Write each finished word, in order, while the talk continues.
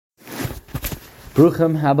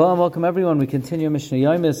Bruchim haba, and welcome everyone. We continue Mishnah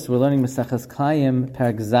Yomis. We're learning Maseches Klayim,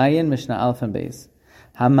 Perek Zayin, Mishnah Aleph and Beis.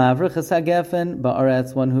 Hamavrich hagefen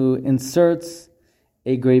ba'aretz, one who inserts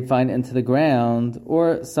a grapevine into the ground,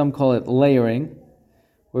 or some call it layering,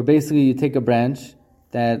 where basically you take a branch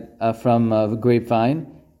that from a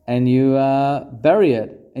grapevine and you bury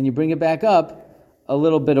it and you bring it back up a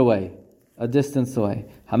little bit away, a distance away.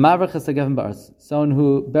 Hamavrich hagefen ba'aretz, someone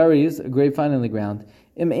who buries a grapevine in the ground.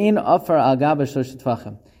 If you don't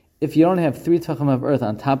have 3 tvachim of earth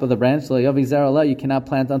on top of the branch, you cannot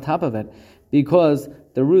plant on top of it, because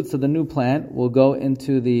the roots of the new plant will go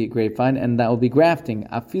into the grapevine, and that will be grafting.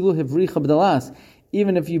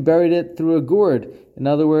 Even if you buried it through a gourd. In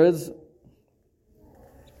other words,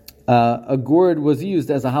 a gourd was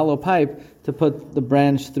used as a hollow pipe to put the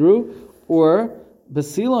branch through, or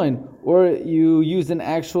basiloin, or you used an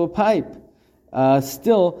actual pipe.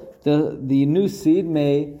 Still, the new seed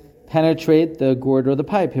may penetrate the gourd or the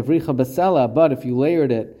pipe. But if you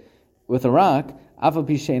layered it with a rock, even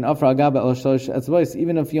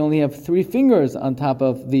if you only have 3 fingers on top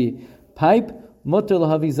of the pipe, you're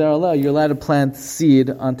allowed to plant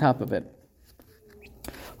seed on top of it.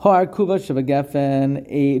 A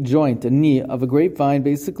joint, a knee of a grapevine.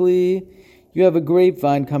 Basically, you have a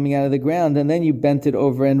grapevine coming out of the ground, and then you bent it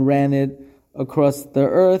over and ran it across the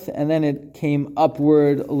earth, and then it came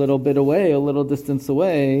upward a little bit away, a little distance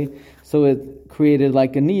away, so it created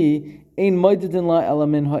like a knee. The 6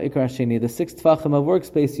 tvachim of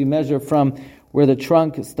workspace you measure from where the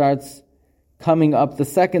trunk starts coming up the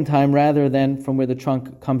second time, rather than from where the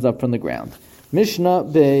trunk comes up from the ground. Mishnah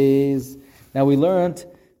Beis. Now we learned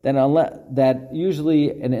that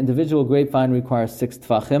usually an individual grapevine requires 6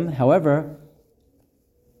 tvachim. However,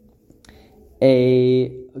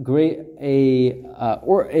 a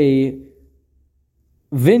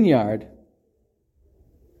vineyard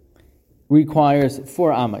requires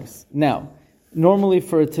 4 amos. Now, normally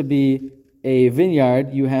for it to be a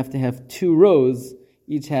vineyard, you have to have 2 rows,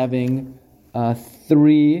 each having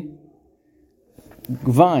 3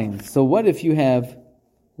 vines. So what if you have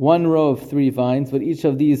 1 row of 3 vines, but each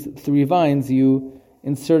of these 3 vines you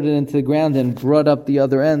inserted into the ground and brought up the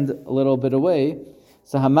other end a little bit away?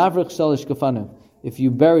 So hamavrich shalish kafanu. If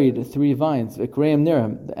you buried 3 vines, vikreim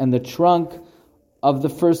nirim, and the trunk of the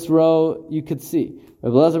first row you could see.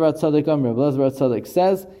 Rabbi Elazar bar Tzadok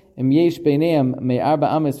says, Im yesh beineim me'arba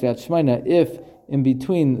ames v'yad shmaina, if in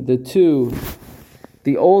between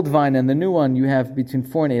the old vine and the new one, you have between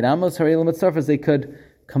 4 and 8 amos, harelim mitzarfas, they could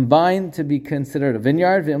combine to be considered a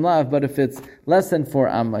vineyard, v'imlav, but if it's less than 4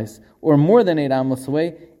 amos, or more than 8 amos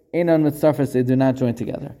away, einon mitzarfas, they do not join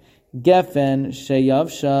together. Gefen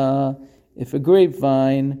sheyavsha, if a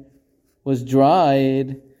grapevine was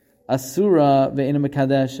dried, asura ve'ina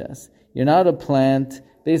mekadeshes, you're not a plant.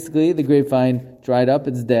 Basically, the grapevine dried up;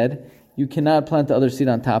 it's dead. You cannot plant the other seed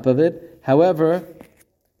on top of it. However,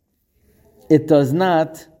 it does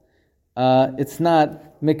not. It's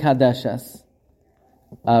not mekadeshes.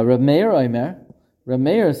 Rav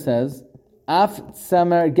Meir says, af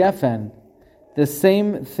tzamer gefen. The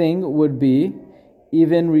same thing would be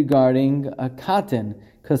even regarding cotton,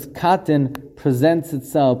 because cotton presents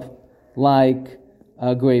itself like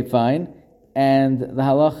a grapevine, and the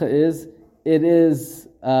halacha is it is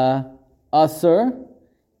asur,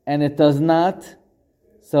 and it does not.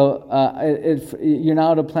 So you're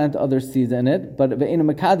not to plant other seeds in it, but ve'ina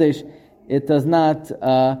mekadesh, it does not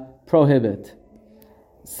prohibit.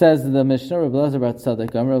 Says the Mishnah, Rabbi Elazar bar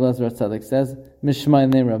Tzadok says, Mishma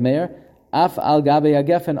name Rav Meir, af al gabe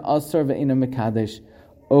yagefen asur ve'ina mekadesh.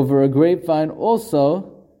 Over a grapevine also,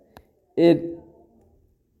 it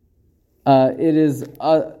is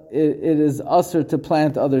asur to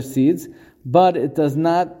plant other seeds, but it does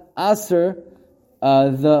not asur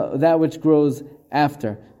that which grows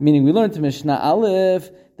after. Meaning, we learned to Mishnah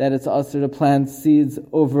Aleph that it's asur to plant seeds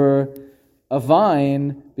over a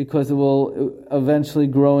vine because it will eventually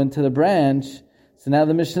grow into the branch. So now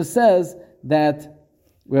the Mishnah says that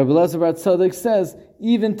Rabbi Elazar bar Tzadok says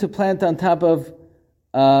even to plant on top of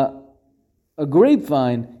a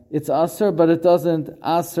grapevine, it's asur, but it doesn't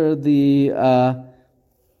asur the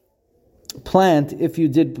plant if you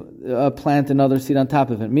did plant another seed on top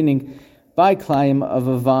of it. Meaning, by climb of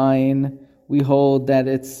a vine, we hold that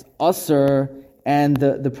it's asur, and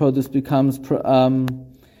the produce becomes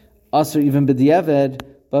asur even b'diavad,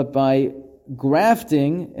 but by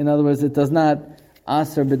grafting, in other words, it does not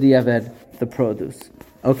asur b'diavad the produce.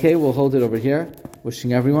 Okay, we'll hold it over here.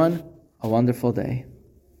 Wishing everyone a wonderful day.